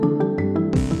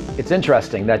It's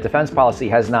interesting that defense policy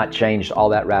has not changed all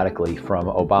that radically from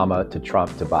Obama to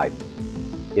Trump to Biden.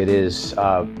 It is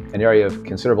an area of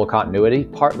considerable continuity,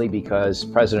 partly because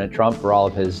President Trump, for all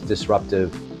of his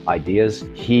disruptive ideas,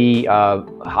 he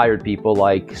hired people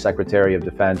like Secretary of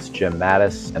Defense Jim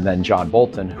Mattis and then John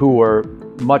Bolton, who were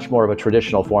much more of a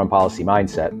traditional foreign policy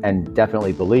mindset and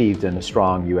definitely believed in a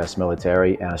strong U.S.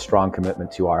 military and a strong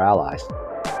commitment to our allies.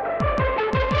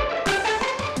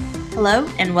 Hello,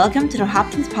 and welcome to the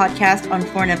Hopkins Podcast on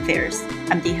Foreign Affairs.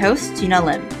 I'm the host, Gina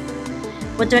Lim.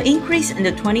 With the increase in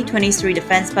the 2023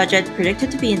 defense budget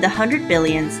predicted to be in the $100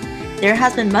 billions, there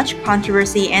has been much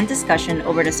controversy and discussion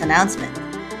over this announcement.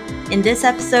 In this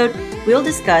episode, we'll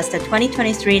discuss the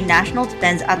 2023 National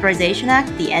Defense Authorization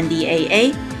Act, the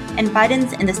NDAA, and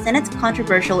Biden's and the Senate's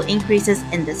controversial increases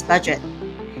in this budget.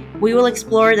 We will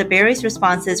explore the various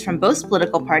responses from both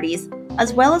political parties,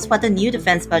 as well as what the new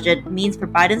defense budget means for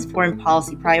Biden's foreign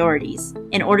policy priorities.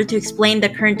 In order to explain the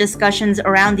current discussions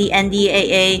around the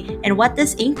NDAA and what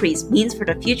this increase means for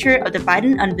the future of the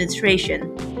Biden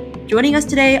administration, joining us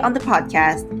today on the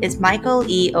podcast is Michael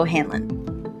E. O'Hanlon.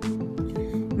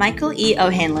 Michael E.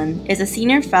 O'Hanlon is a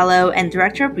senior fellow and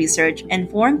director of research and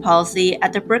foreign policy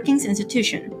at the Brookings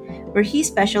Institution, where he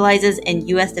specializes in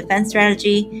U.S. defense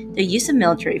strategy, the use of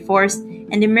military force,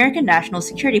 and American national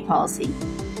security policy.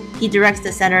 He directs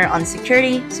the Center on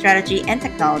Security, Strategy, and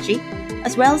Technology,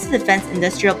 as well as the Defense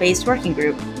Industrial Base Working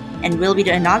Group, and will be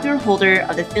the inaugural holder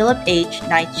of the Philip H.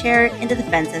 Knight Chair in the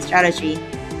Defense and Strategy.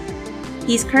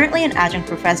 He's currently an adjunct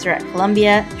professor at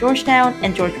Columbia, Georgetown,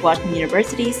 and George Washington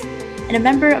Universities, and a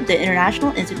member of the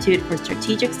International Institute for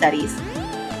Strategic Studies.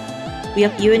 We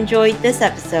hope you enjoyed this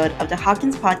episode of the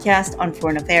Hopkins Podcast on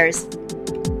Foreign Affairs.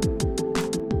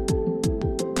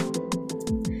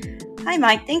 Hi,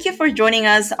 Mike. Thank you for joining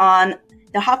us on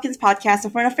the Hopkins Podcast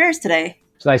on Foreign Affairs today.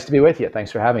 It's nice to be with you.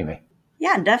 Thanks for having me.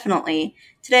 Yeah, definitely.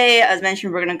 Today, as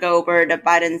mentioned, we're going to go over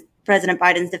President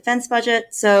Biden's defense budget.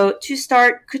 So to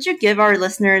start, could you give our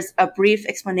listeners a brief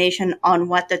explanation on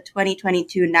what the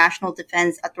 2022 National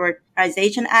Defense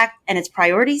Authorization Act and its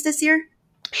priorities this year?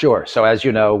 Sure. So as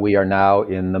you know, we are now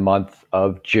in the month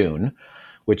of June,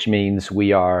 which means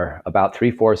we are about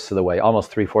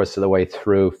almost three-fourths of the way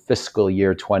through fiscal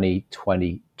year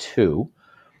 2022,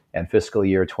 and fiscal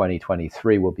year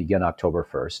 2023 will begin October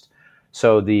 1st.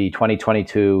 So the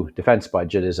 2022 defense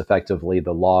budget is effectively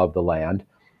the law of the land,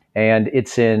 and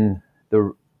it's in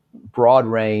the broad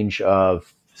range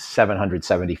of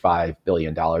 $775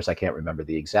 billion. I can't remember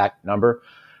the exact number.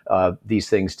 These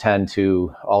things tend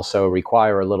to also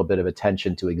require a little bit of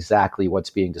attention to exactly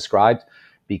what's being described,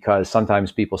 because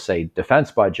sometimes people say defense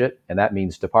budget, and that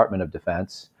means Department of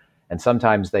Defense. And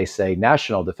sometimes they say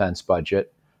national defense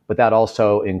budget, but that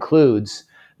also includes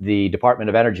the Department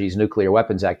of Energy's nuclear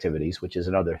weapons activities, which is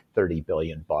another $30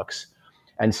 billion bucks.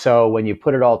 And so when you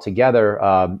put it all together,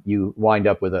 you wind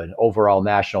up with an overall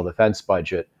national defense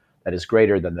budget that is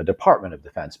greater than the Department of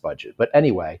Defense budget. But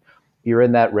anyway, you're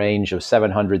in that range of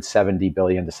 $770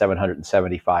 billion to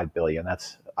 $775 billion.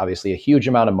 That's obviously a huge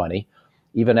amount of money.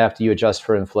 Even after you adjust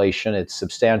for inflation, it's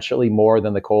substantially more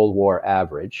than the Cold War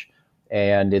average.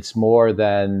 And it's more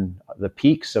than the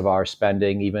peaks of our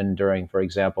spending, even during, for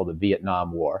example, the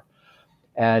Vietnam War.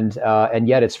 And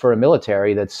yet it's for a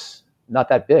military that's not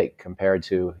that big compared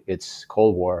to its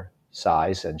Cold War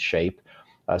size and shape.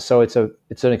 So it's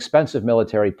an expensive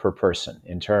military per person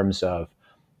in terms of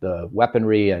the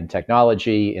weaponry and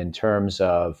technology, in terms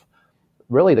of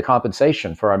really the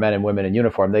compensation for our men and women in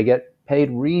uniform. They get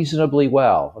paid reasonably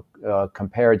well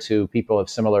compared to people of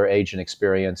similar age and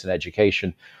experience and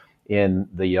education in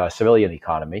the civilian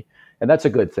economy. And that's a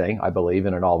good thing, I believe,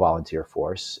 in an all-volunteer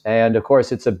force. And of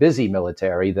course, it's a busy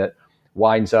military that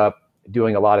winds up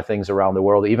doing a lot of things around the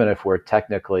world. Even if we're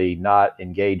technically not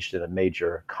engaged in a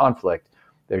major conflict,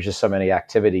 there's just so many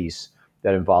activities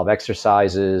that involve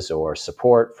exercises or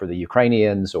support for the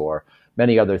Ukrainians or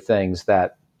many other things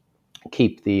that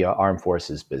keep the armed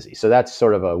forces busy. So that's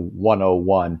sort of a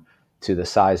 101 to the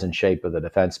size and shape of the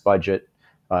defense budget.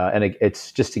 And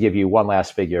it's just to give you one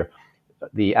last figure.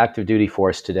 The active duty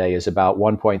force today is about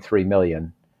 1.3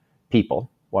 million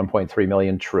people, 1.3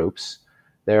 million troops.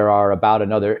 There are about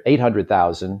another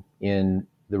 800,000 in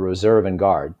the reserve and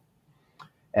guard.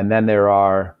 And then there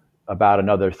are about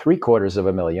another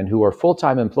 750,000 who are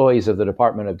full-time employees of the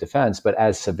Department of Defense, but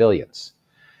as civilians.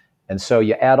 And so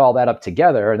you add all that up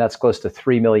together, and that's close to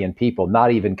 3 million people,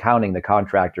 not even counting the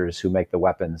contractors who make the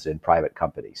weapons in private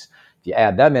companies. If you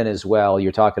add them in as well,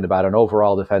 you're talking about an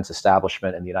overall defense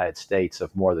establishment in the United States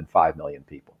of more than 5 million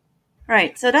people.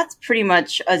 Right. So that's pretty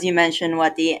much, as you mentioned,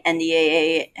 what the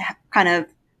NDAA kind of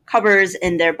covers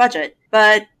in their budget.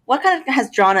 But what kind of has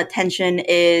drawn attention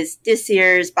is this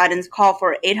year's Biden's call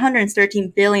for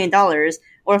 $813 billion,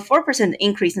 or a 4%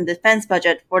 increase in defense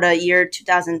budget for the year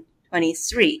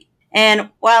 2023. And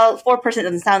while 4%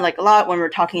 doesn't sound like a lot when we're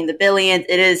talking in the billions,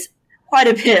 it is quite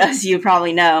a bit, as you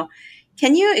probably know.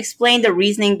 Can you explain the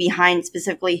reasoning behind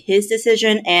specifically his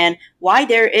decision and why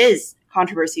there is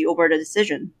controversy over the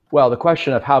decision? Well, the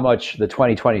question of how much the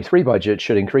 2023 budget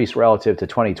should increase relative to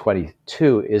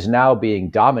 2022 is now being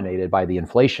dominated by the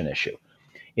inflation issue.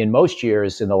 In most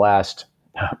years in the last,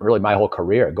 really my whole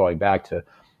career, going back to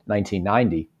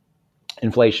 1990,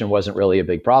 inflation wasn't really a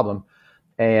big problem.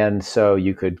 And so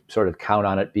you could sort of count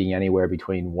on it being anywhere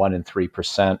between 1% and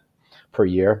 3% per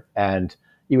year. And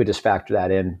you would just factor that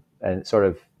in and sort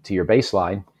of to your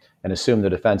baseline and assume the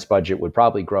defense budget would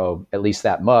probably grow at least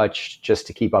that much just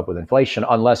to keep up with inflation,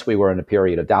 unless we were in a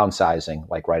period of downsizing,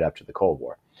 like right after the Cold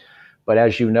War. But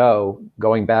as you know,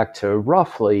 going back to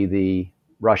roughly the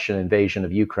Russian invasion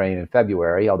of Ukraine in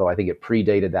February, although I think it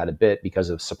predated that a bit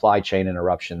because of supply chain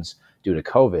interruptions due to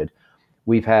COVID,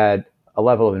 we've had a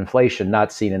level of inflation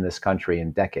not seen in this country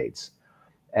in decades.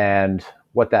 And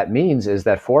what that means is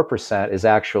that 4% is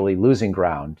actually losing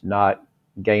ground, not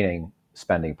gaining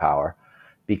spending power,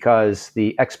 because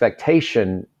the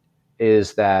expectation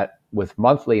is that with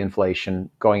monthly inflation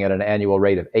going at an annual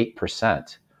rate of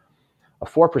 8%, a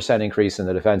 4% increase in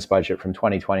the defense budget from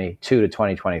 2022 to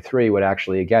 2023 would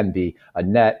actually, again, be a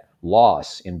net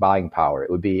loss in buying power.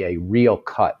 It would be a real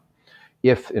cut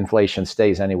if inflation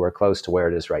stays anywhere close to where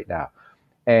it is right now.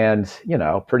 And, you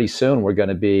know, pretty soon we're going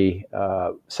to be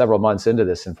several months into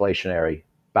this inflationary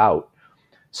bout.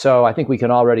 So I think we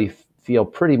can already feel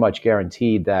pretty much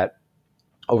guaranteed that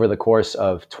over the course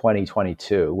of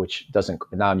 2022, which doesn't,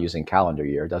 now I'm using calendar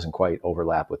year, doesn't quite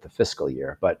overlap with the fiscal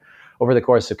year, but over the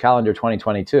course of calendar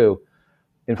 2022,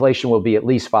 inflation will be at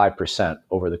least 5%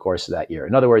 over the course of that year.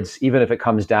 In other words, even if it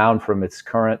comes down from its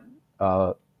current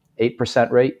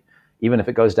 8% rate, even if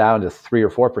it goes down to 3 or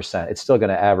 4%, it's still going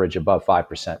to average above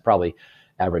 5%, probably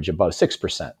average above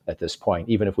 6% at this point,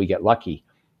 even if we get lucky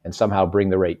and somehow bring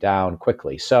the rate down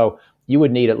quickly. So you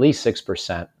would need at least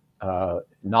 6%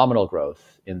 nominal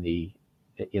growth in the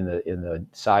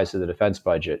size of the defense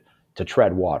budget to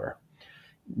tread water.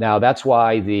 Now, that's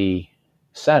why the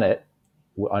Senate,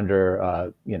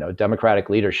 under Democratic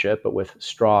leadership, but with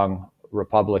strong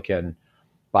Republican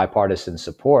bipartisan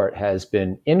support, has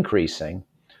been increasing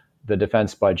the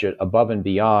defense budget above and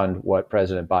beyond what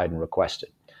President Biden requested.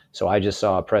 So I just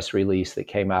saw a press release that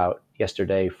came out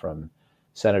yesterday from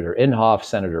Senator Inhofe,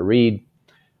 Senator Reid,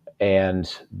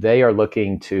 and they are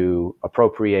looking to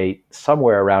appropriate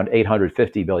somewhere around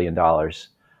 $850 billion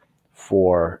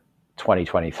for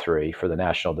 2023 for the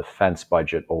national defense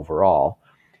budget overall.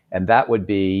 And that would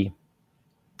be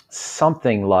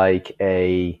something like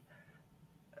that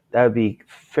would be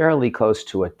fairly close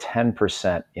to a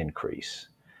 10% increase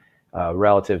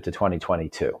relative to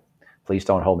 2022. Please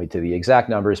don't hold me to the exact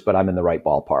numbers, but I'm in the right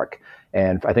ballpark.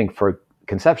 And I think for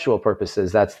conceptual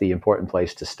purposes, that's the important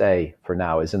place to stay for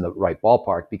now, is in the right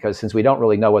ballpark, because since we don't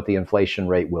really know what the inflation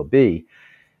rate will be,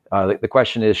 the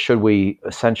question is, should we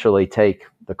essentially take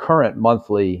the current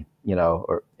monthly,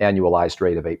 or annualized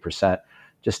rate of 8%,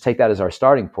 just take that as our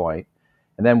starting point,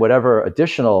 and then whatever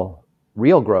additional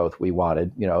real growth we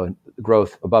wanted,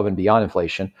 growth above and beyond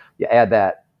inflation, you add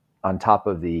that on top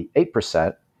of the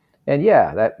 8%, and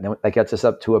that gets us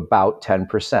up to about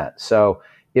 10%. So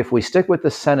if we stick with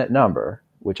the Senate number,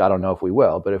 which I don't know if we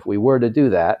will, but if we were to do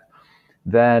that,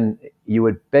 then you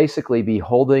would basically be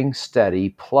holding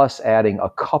steady plus adding a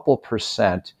couple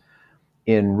percent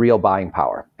in real buying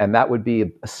power. And that would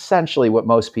be essentially what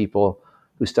most people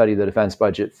who study the defense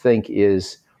budget think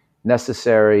is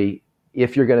necessary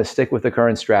if you're going to stick with the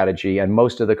current strategy and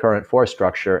most of the current force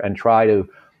structure and try to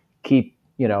keep,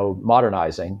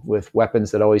 modernizing with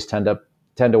weapons that always tend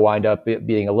to wind up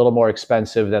being a little more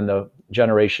expensive than the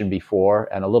generation before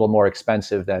and a little more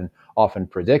expensive than often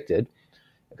predicted,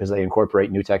 because they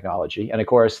incorporate new technology. And of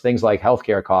course, things like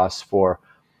healthcare costs for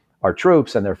our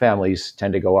troops and their families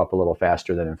tend to go up a little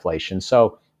faster than inflation.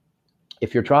 So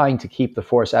if you're trying to keep the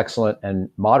force excellent and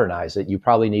modernize it, you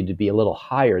probably need to be a little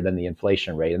higher than the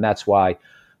inflation rate. And that's why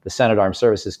the Senate Armed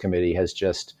Services Committee has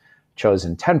just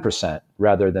chosen 10%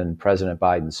 rather than President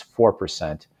Biden's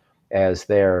 4% as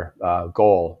their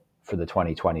goal for the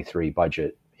 2023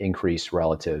 budget increase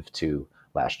relative to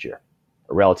last year,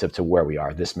 relative to where we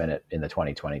are this minute in the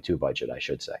 2022 budget, I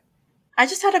should say. I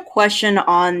just had a question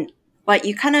on what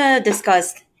you kind of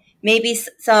discussed. Maybe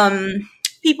some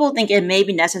people think it may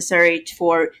be necessary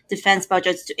for defense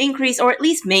budgets to increase or at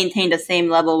least maintain the same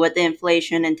level with the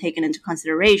inflation and taken into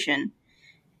consideration.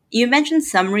 You mentioned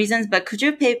some reasons, but could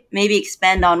you maybe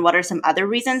expand on what are some other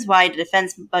reasons why the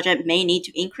defense budget may need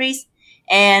to increase?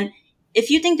 And if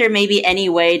you think there may be any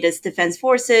way this defense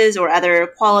forces or other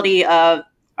quality of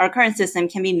our current system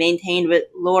can be maintained with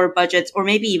lower budgets or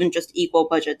maybe even just equal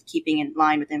budgets, keeping in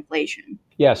line with inflation?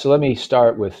 Yeah, so let me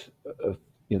start with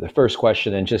the first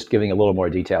question and just giving a little more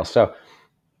detail. So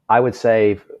I would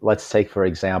say, let's take, for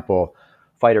example,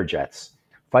 fighter jets.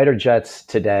 Fighter jets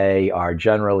today are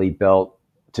generally built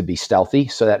to be stealthy.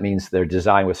 So that means they're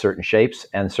designed with certain shapes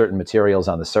and certain materials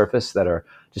on the surface that are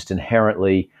just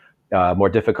inherently more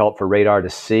difficult for radar to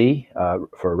see,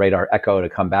 for radar echo to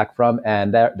come back from.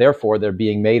 And therefore, they're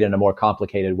being made in a more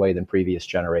complicated way than previous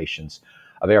generations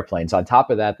of airplanes. On top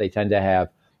of that, they tend to have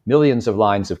millions of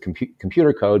lines of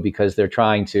computer code because they're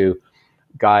trying to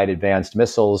guide advanced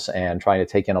missiles and trying to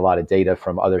take in a lot of data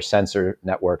from other sensor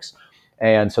networks.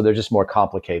 And so they're just more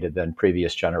complicated than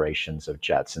previous generations of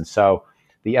jets. And so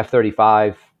the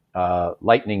F-35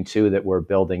 Lightning II that we're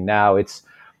building now, it's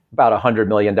about $100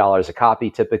 million a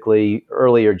copy. Typically,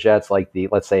 earlier jets like the,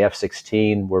 let's say,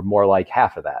 F-16 were more like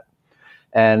half of that.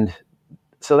 And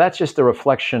so that's just a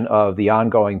reflection of the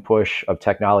ongoing push of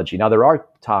technology. Now, there are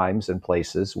times and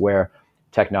places where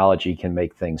technology can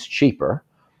make things cheaper.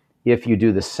 If you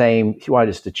do the same, if you want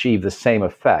to just achieve the same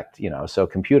effect, so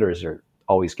computers are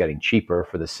always getting cheaper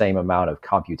for the same amount of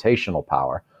computational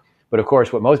power. But of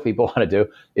course, what most people want to do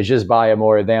is just buy a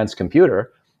more advanced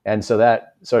computer. And so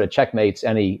that sort of checkmates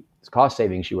any cost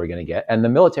savings you were going to get. And the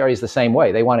military is the same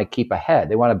way. They want to keep ahead.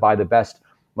 They want to buy the best,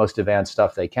 most advanced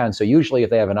stuff they can. So usually if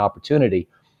they have an opportunity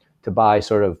to buy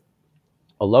sort of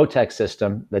a low-tech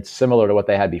system that's similar to what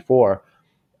they had before,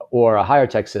 or a higher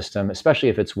tech system, especially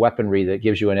if it's weaponry that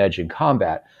gives you an edge in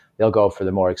combat, they'll go for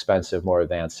the more expensive, more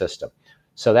advanced system.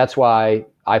 So that's why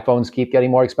iPhones keep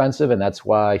getting more expensive, and that's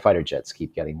why fighter jets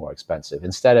keep getting more expensive.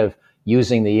 Instead of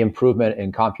using the improvement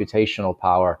in computational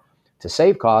power to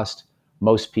save cost,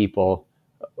 most people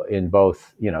in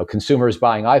both, consumers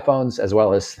buying iPhones as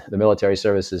well as the military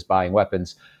services buying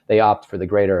weapons, they opt for the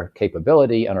greater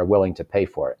capability and are willing to pay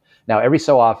for it. Now, every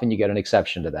so often you get an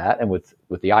exception to that. And with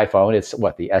the iPhone, it's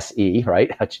the SE,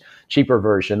 right? A cheaper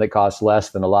version that costs less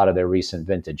than a lot of their recent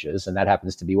vintages. And that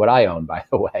happens to be what I own, by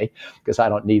the way, because I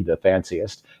don't need the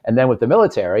fanciest. And then with the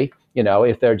military,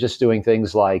 if they're just doing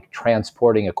things like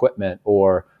transporting equipment,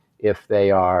 or if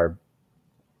they are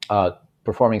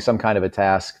performing some kind of a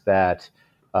task that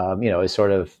is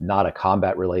sort of not a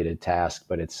combat related task,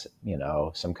 but it's,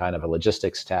 some kind of a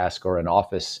logistics task or an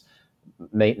office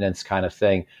maintenance kind of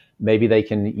thing. Maybe they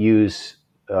can use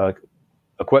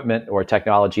equipment or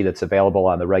technology that's available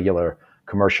on the regular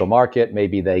commercial market.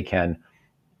 Maybe they can,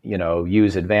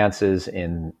 use advances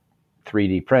in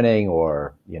 3D printing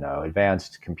or,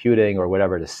 advanced computing or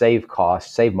whatever to save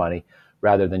costs, save money,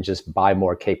 rather than just buy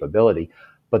more capability.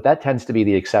 But that tends to be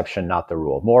the exception, not the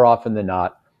rule. More often than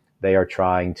not, they are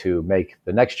trying to make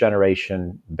the next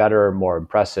generation better, more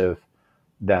impressive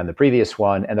than the previous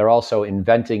one. And they're also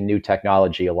inventing new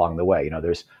technology along the way.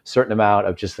 There's a certain amount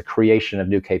of just the creation of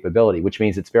new capability, which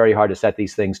means it's very hard to set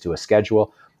these things to a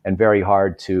schedule and very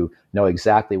hard to know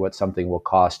exactly what something will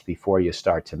cost before you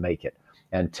start to make it.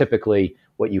 And typically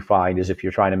what you find is if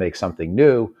you're trying to make something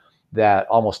new, that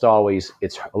almost always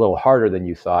it's a little harder than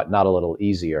you thought, not a little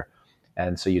easier.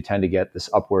 And so you tend to get this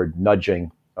upward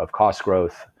nudging of cost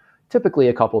growth, typically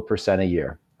a couple % a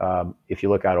year, if you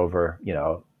look out over,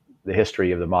 the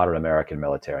history of the modern American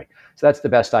military. So that's the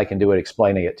best I can do at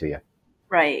explaining it to you.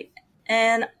 Right.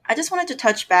 And I just wanted to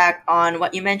touch back on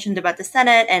what you mentioned about the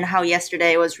Senate and how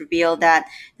yesterday was revealed that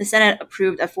the Senate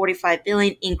approved a $45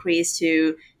 billion increase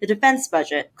to the defense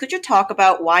budget. Could you talk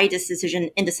about why this decision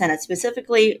in the Senate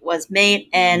specifically was made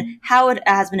and how it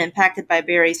has been impacted by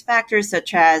various factors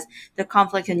such as the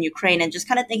conflict in Ukraine and just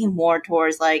kind of thinking more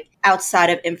towards like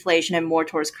outside of inflation and more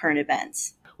towards current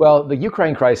events? Well, the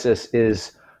Ukraine crisis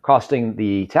is costing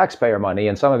the taxpayer money,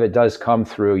 and some of it does come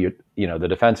through the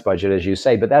defense budget, as you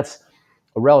say, but that's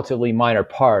a relatively minor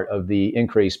part of the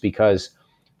increase because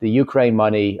the Ukraine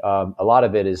money, a lot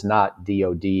of it is not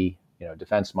DoD,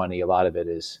 defense money. A lot of it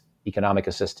is economic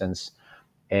assistance,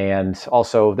 and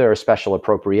also there are special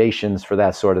appropriations for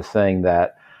that sort of thing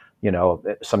that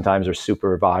sometimes are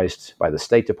supervised by the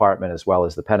State Department as well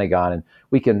as the Pentagon, and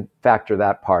we can factor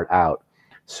that part out.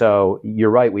 So you're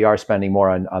right, we are spending more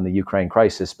on the Ukraine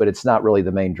crisis, but it's not really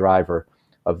the main driver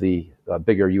of the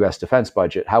bigger U.S. defense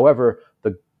budget. However,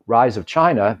 the rise of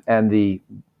China and the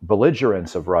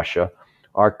belligerence of Russia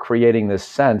are creating this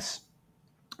sense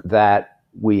that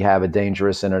we have a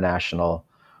dangerous international,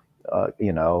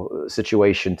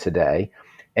 situation today.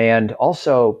 And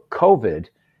also COVID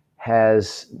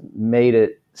has made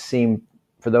it seem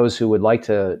for those who would like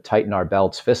to tighten our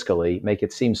belts fiscally, make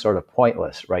it seem sort of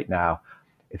pointless right now.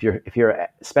 If you're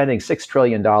spending $6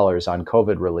 trillion on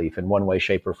COVID relief in one way,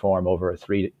 shape, or form over a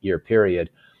 3-year period,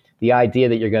 the idea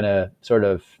that you're going to sort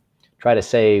of try to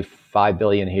save $5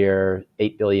 billion here,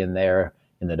 $8 billion there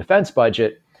in the defense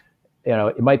budget,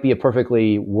 it might be a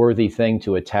perfectly worthy thing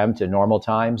to attempt in normal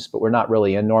times, but we're not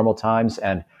really in normal times.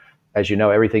 And as you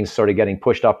know, everything's sort of getting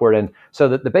pushed upward. And so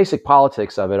the basic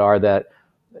politics of it are that,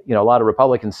 a lot of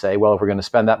Republicans say, well, if we're going to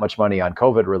spend that much money on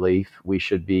COVID relief, we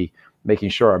should be making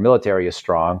sure our military is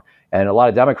strong. And a lot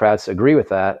of Democrats agree with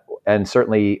that, and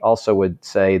certainly also would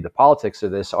say the politics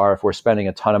of this are, if we're spending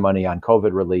a ton of money on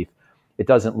COVID relief, it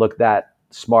doesn't look that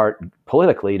smart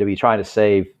politically to be trying to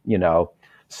save,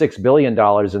 $6 billion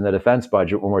in the defense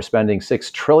budget when we're spending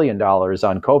 $6 trillion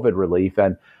on COVID relief.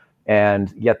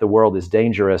 And yet the world is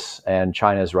dangerous, and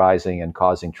China is rising and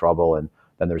causing trouble. And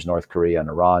then there's North Korea and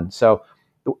Iran. So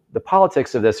the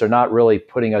politics of this are not really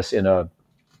putting us in a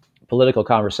political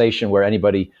conversation where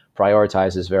anybody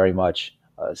prioritizes very much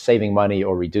saving money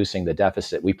or reducing the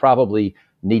deficit. We probably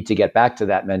need to get back to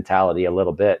that mentality a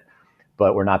little bit,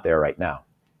 but we're not there right now.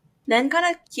 Then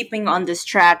kind of keeping on this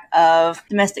track of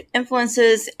domestic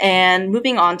influences and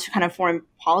moving on to kind of foreign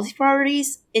policy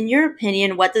priorities, in your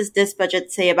opinion, what does this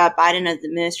budget say about Biden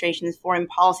administration's foreign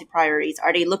policy priorities?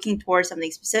 Are they looking towards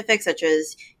something specific, such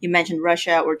as you mentioned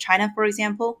Russia or China, for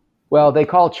example? Well, they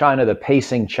call China the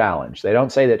pacing challenge. They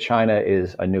don't say that China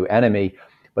is a new enemy,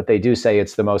 but they do say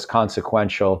it's the most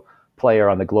consequential player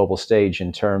on the global stage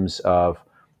in terms of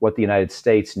what the United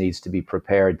States needs to be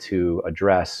prepared to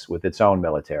address with its own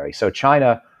military. So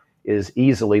China is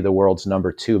easily the world's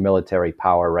number 2 military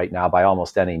power right now by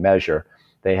almost any measure.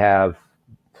 They have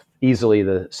easily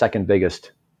the second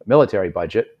biggest military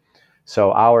budget.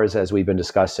 So ours, as we've been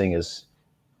discussing, is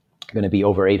going to be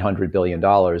over $800 billion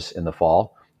in the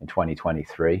fall in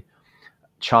 2023.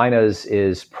 China's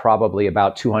is probably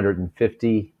about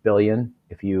 250 billion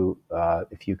if you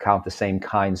count the same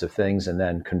kinds of things and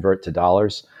then convert to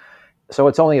dollars. So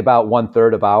it's only about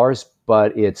 1/3 of ours,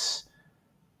 but it's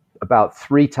about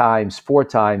 4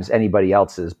 times anybody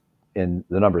else's in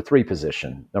the number 3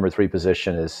 position. Number 3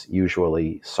 position is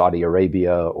usually Saudi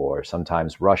Arabia or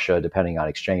sometimes Russia, depending on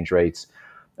exchange rates.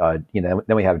 Then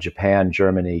we have Japan,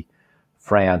 Germany,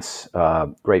 France,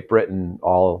 Great Britain,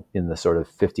 all in the sort of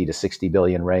 50 to 60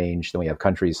 billion range. Then we have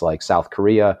countries like South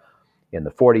Korea in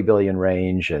the 40 billion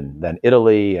range, and then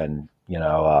Italy and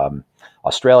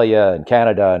Australia and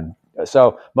Canada. And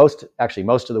so most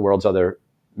of the world's other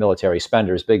military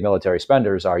spenders, big military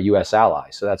spenders, are U.S.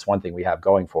 allies. So that's one thing we have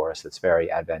going for us that's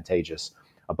very advantageous,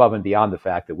 above and beyond the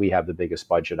fact that we have the biggest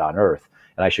budget on earth.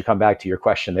 And I should come back to your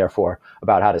question, therefore,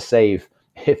 about how to save,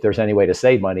 if there's any way to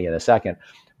save money, in a second.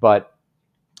 But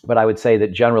I would say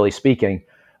that generally speaking,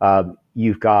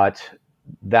 you've got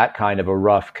that kind of a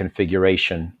rough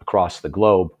configuration across the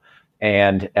globe.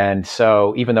 And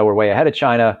so even though we're way ahead of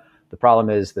China, the problem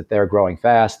is that they're growing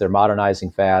fast, they're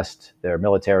modernizing fast, their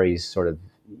military's sort of,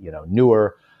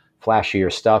 newer,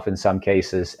 flashier stuff in some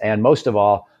cases. And most of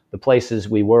all, the places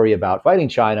we worry about fighting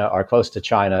China are close to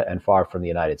China and far from the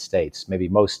United States, maybe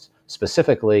most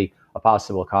specifically a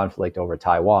possible conflict over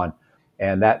Taiwan.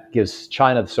 And that gives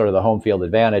China sort of the home field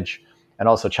advantage. And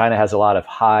also China has a lot of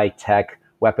high-tech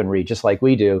weaponry, just like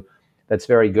we do, that's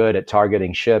very good at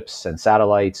targeting ships and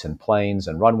satellites and planes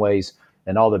and runways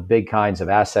and all the big kinds of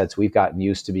assets we've gotten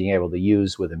used to being able to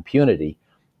use with impunity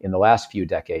in the last few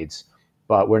decades.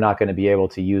 But we're not going to be able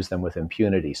to use them with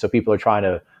impunity. So people are trying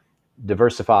to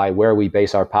diversify where we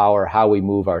base our power, how we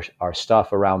move our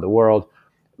stuff around the world,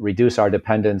 reduce our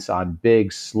dependence on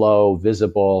big, slow,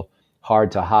 visible,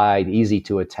 hard to hide, easy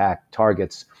to attack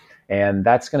targets. And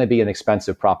that's going to be an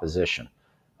expensive proposition,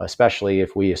 especially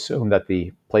if we assume that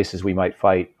the places we might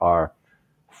fight are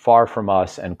far from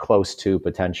us and close to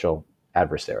potential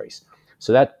adversaries.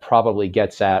 So that probably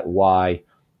gets at why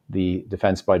the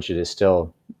defense budget is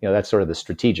still, that's sort of the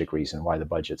strategic reason why the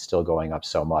budget's still going up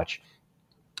so much.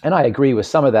 And I agree with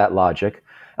some of that logic.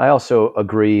 I also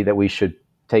agree that we should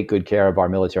take good care of our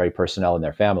military personnel and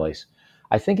their families.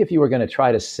 I think if you were going to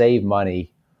try to save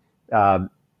money,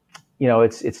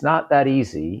 it's not that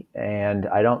easy, and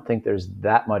I don't think there's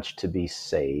that much to be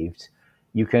saved.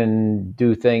 You can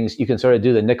do things, you can sort of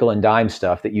do the nickel and dime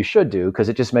stuff that you should do because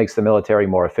it just makes the military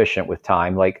more efficient with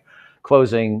time, like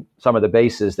closing some of the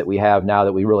bases that we have now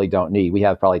that we really don't need. We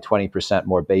have probably 20%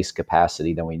 more base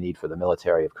capacity than we need for the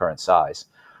military of current size.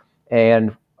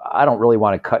 And I don't really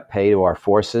want to cut pay to our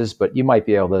forces, but you might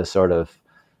be able to sort of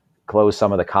close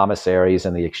some of the commissaries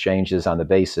and the exchanges on the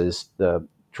bases. The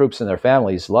troops and their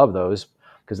families love those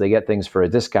because they get things for a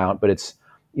discount, but it's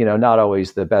not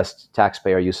always the best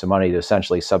taxpayer use of money to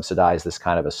essentially subsidize this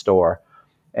kind of a store.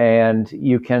 And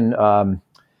you can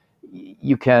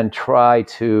try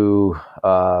to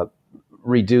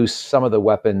reduce some of the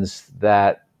weapons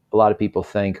that a lot of people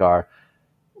think are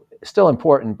still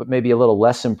important, but maybe a little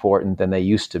less important than they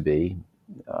used to be.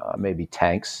 Maybe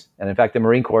tanks. And in fact, the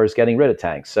Marine Corps is getting rid of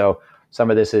tanks. So some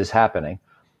of this is happening.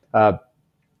 But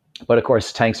of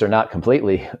course, tanks are not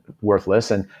completely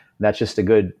worthless. And that's just a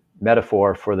good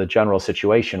metaphor for the general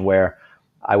situation where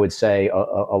I would say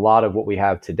a lot of what we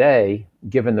have today,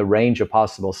 given the range of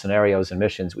possible scenarios and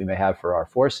missions we may have for our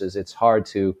forces, it's hard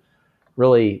to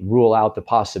really rule out the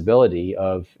possibility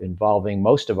of involving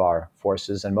most of our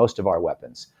forces and most of our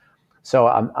weapons. So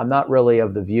I'm not really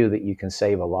of the view that you can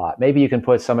save a lot. Maybe you can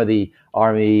put some of the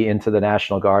Army into the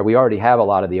National Guard. We already have a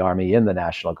lot of the Army in the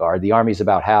National Guard. The Army's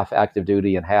about half active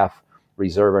duty and half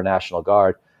reserve or National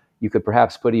Guard. You could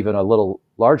perhaps put even a little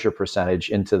larger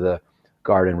percentage into the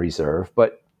Guard and Reserve,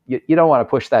 but you don't want to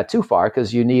push that too far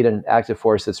because you need an active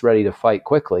force that's ready to fight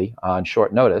quickly on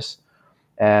short notice,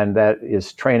 and that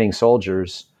is training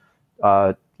soldiers,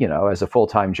 as a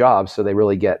full-time job, so they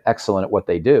really get excellent at what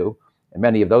they do. And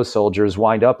many of those soldiers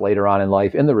wind up later on in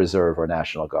life in the Reserve or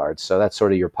National Guard. So that's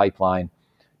sort of your pipeline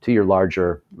to your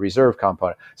larger reserve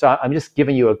component. So I'm just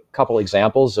giving you a couple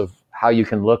examples of how you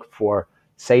can look for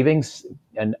savings.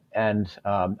 And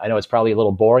I know it's probably a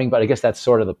little boring, but I guess that's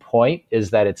sort of the point,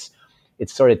 is that it's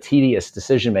sort of tedious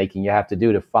decision making you have to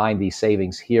do to find these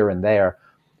savings here and there.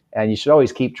 And you should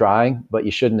always keep trying, but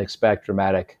you shouldn't expect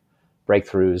dramatic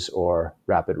breakthroughs or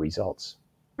rapid results.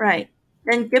 Right.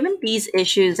 Then, given these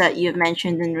issues that you've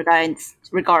mentioned in regards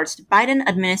to Biden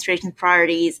administration's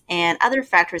priorities and other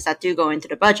factors that do go into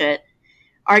the budget,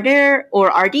 are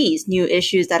these new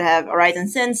issues that have arisen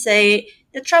since, say,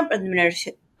 the Trump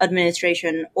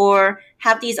administration, or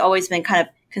have these always been kind of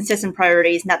consistent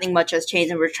priorities, nothing much has changed,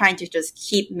 and we're trying to just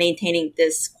keep maintaining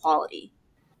this quality?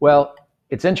 Well,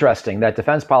 it's interesting that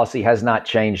defense policy has not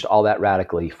changed all that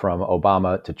radically from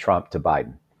Obama to Trump to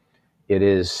Biden. It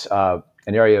is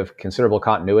an area of considerable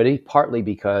continuity, partly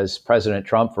because President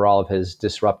Trump, for all of his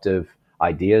disruptive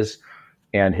ideas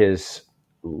and his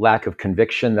lack of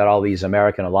conviction that all these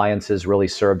American alliances really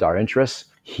served our interests,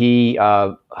 he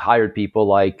hired people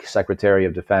like Secretary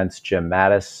of Defense Jim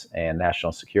Mattis and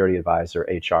National Security Advisor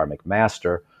H.R.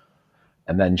 McMaster,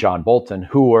 and then John Bolton,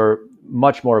 who were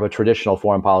much more of a traditional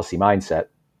foreign policy mindset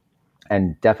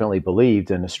and definitely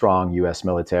believed in a strong U.S.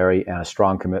 military and a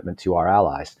strong commitment to our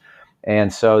allies.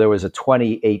 And so there was a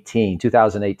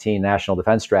 2018 National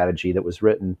Defense Strategy that was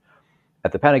written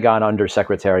at the Pentagon under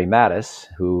Secretary Mattis,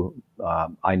 who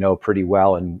I know pretty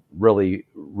well and really,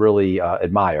 really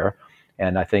admire.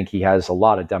 And I think he has a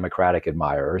lot of Democratic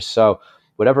admirers. So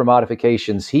whatever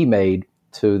modifications he made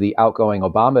to the outgoing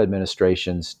Obama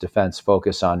administration's defense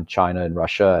focus on China and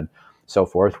Russia and so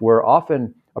forth were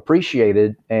often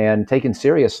appreciated and taken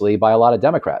seriously by a lot of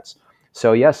Democrats.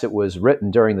 So yes, it was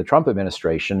written during the Trump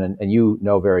administration, and you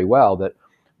know very well that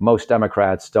most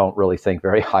Democrats don't really think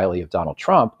very highly of Donald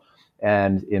Trump.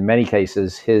 And in many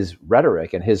cases, his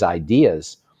rhetoric and his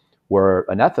ideas were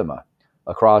anathema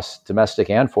across domestic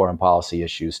and foreign policy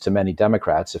issues to many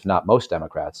Democrats, if not most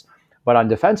Democrats. But on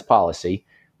defense policy,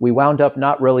 we wound up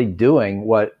not really doing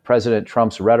what President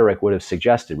Trump's rhetoric would have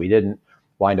suggested. We didn't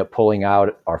wind up pulling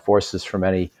out our forces from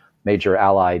any major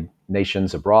allied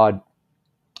nations abroad.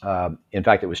 In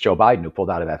fact, it was Joe Biden who pulled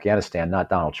out of Afghanistan,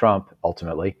 not Donald Trump,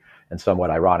 ultimately, and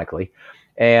somewhat ironically.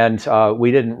 And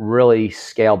we didn't really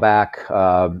scale back,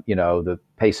 the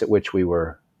pace at which we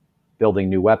were building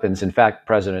new weapons. In fact,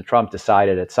 President Trump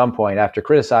decided at some point, after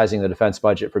criticizing the defense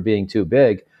budget for being too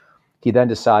big, he then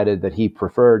decided that he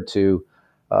preferred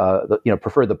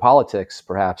the politics,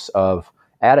 perhaps, of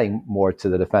adding more to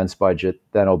the defense budget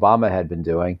than Obama had been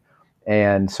doing,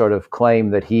 and sort of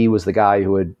claimed that he was the guy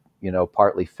who had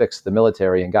partly fixed the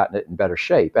military and gotten it in better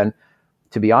shape. And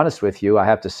to be honest with you, I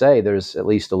have to say there's at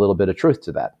least a little bit of truth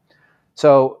to that.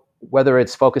 So whether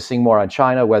it's focusing more on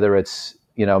China, whether it's,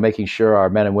 making sure our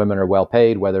men and women are well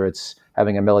paid, whether it's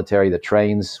having a military that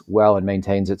trains well and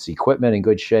maintains its equipment in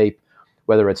good shape,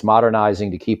 whether it's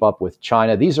modernizing to keep up with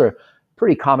China, these are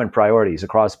pretty common priorities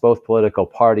across both political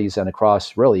parties and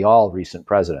across really all recent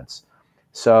presidents.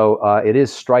 So it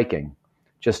is striking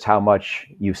just how much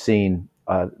you've seen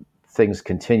things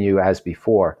continue as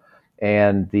before.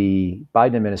 And the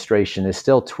Biden administration is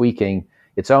still tweaking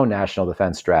its own national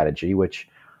defense strategy, which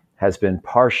has been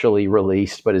partially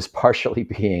released, but is partially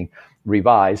being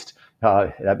revised.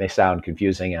 That may sound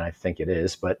confusing, and I think it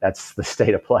is, but that's the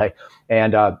state of play.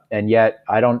 And yet,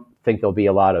 I don't think there'll be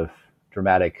a lot of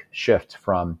dramatic shift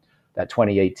from that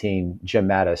 2018 Jim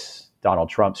Mattis Donald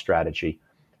Trump strategy,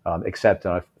 except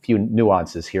on a few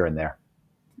nuances here and there.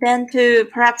 Then to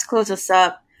perhaps close us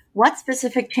up, what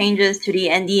specific changes to the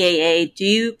NDAA do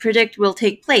you predict will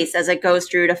take place as it goes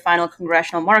through the final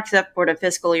congressional markup for the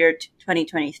fiscal year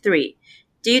 2023?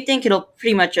 Do you think it'll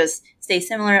pretty much just stay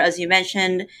similar, as you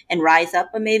mentioned, and rise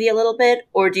up maybe a little bit?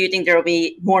 Or do you think there will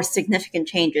be more significant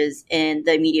changes in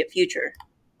the immediate future?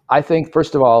 I think,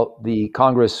 first of all, the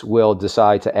Congress will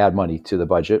decide to add money to the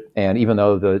budget. And even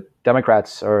though the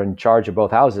Democrats are in charge of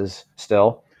both houses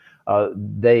still,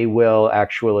 they will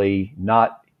actually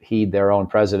not heed their own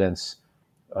president's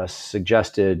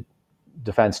suggested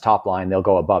defense top line. They'll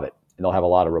go above it, and they'll have a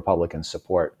lot of Republican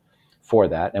support for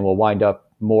that. And we'll wind up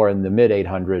more in the mid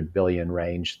 800 billion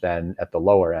range than at the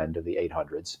lower end of the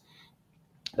 800s.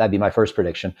 That'd be my first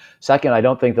prediction. Second, I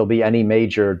don't think there'll be any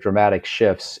major dramatic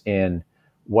shifts in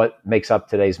what makes up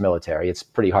today's military. It's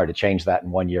pretty hard to change that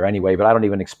in 1 year anyway, but I don't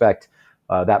even expect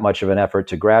that much of an effort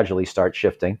to gradually start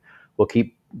shifting. We'll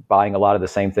keep buying a lot of the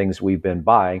same things we've been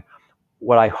buying.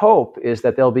 What I hope is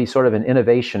that there'll be sort of an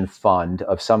innovation fund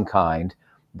of some kind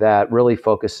that really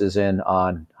focuses in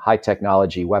on high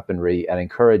technology weaponry and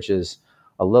encourages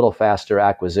a little faster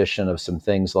acquisition of some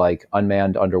things like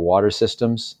unmanned underwater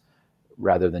systems,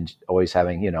 rather than always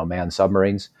having, manned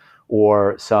submarines,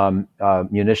 or some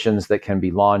munitions that can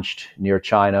be launched near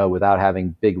China without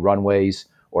having big runways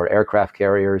or aircraft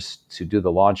carriers to do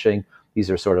the launching.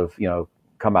 These are sort of,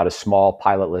 come out of small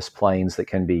pilotless planes that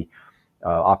can be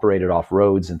operated off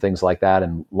roads and things like that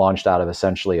and launched out of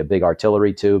essentially a big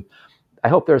artillery tube. I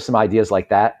hope there are some ideas like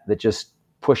that just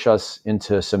push us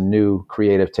into some new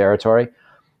creative territory.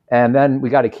 And then we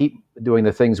got to keep doing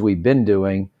the things we've been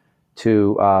doing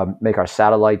to make our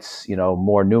satellites,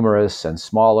 more numerous and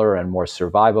smaller and more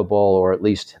survivable, or at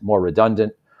least more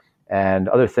redundant, and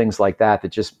other things like that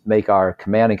just make our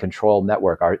command and control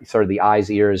network, our sort of the eyes,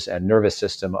 ears, and nervous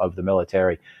system of the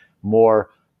military, more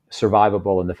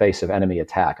survivable in the face of enemy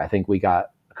attack. I think we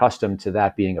got accustomed to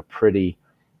that being a pretty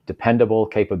dependable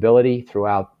capability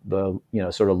throughout the,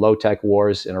 sort of low-tech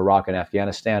wars in Iraq and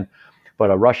Afghanistan. But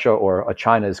a Russia or a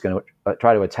China is going to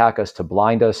try to attack us, to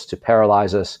blind us, to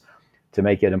paralyze us, to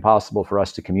make it impossible for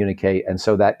us to communicate. And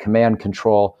so that command,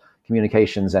 control,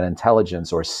 communications, and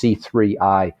intelligence, or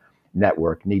C3I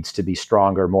network, needs to be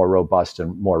stronger, more robust,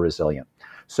 and more resilient.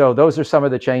 So those are some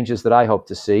of the changes that I hope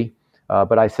to see.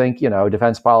 But I think,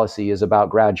 defense policy is about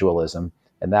gradualism,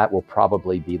 and that will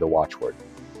probably be the watchword.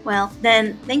 Well,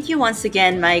 then, thank you once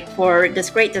again, Mike, for this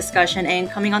great discussion and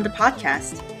coming on the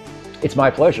podcast. It's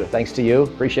my pleasure. Thanks to you.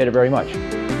 Appreciate it very much.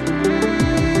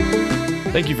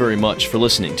 Thank you very much for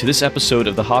listening to this episode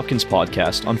of the Hopkins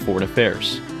Podcast on Foreign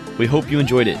Affairs. We hope you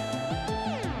enjoyed it.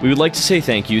 We would like to say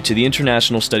thank you to the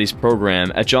International Studies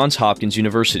Program at Johns Hopkins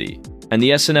University and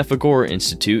the SNF Agora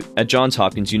Institute at Johns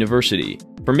Hopkins University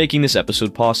for making this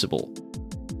episode possible.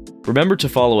 Remember to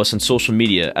follow us on social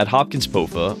media at Hopkins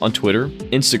POFA on Twitter,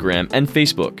 Instagram, and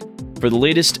Facebook for the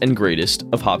latest and greatest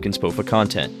of Hopkins POFA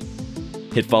content.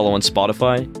 Hit follow on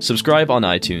Spotify, subscribe on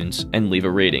iTunes, and leave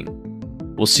a rating.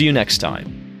 We'll see you next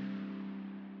time.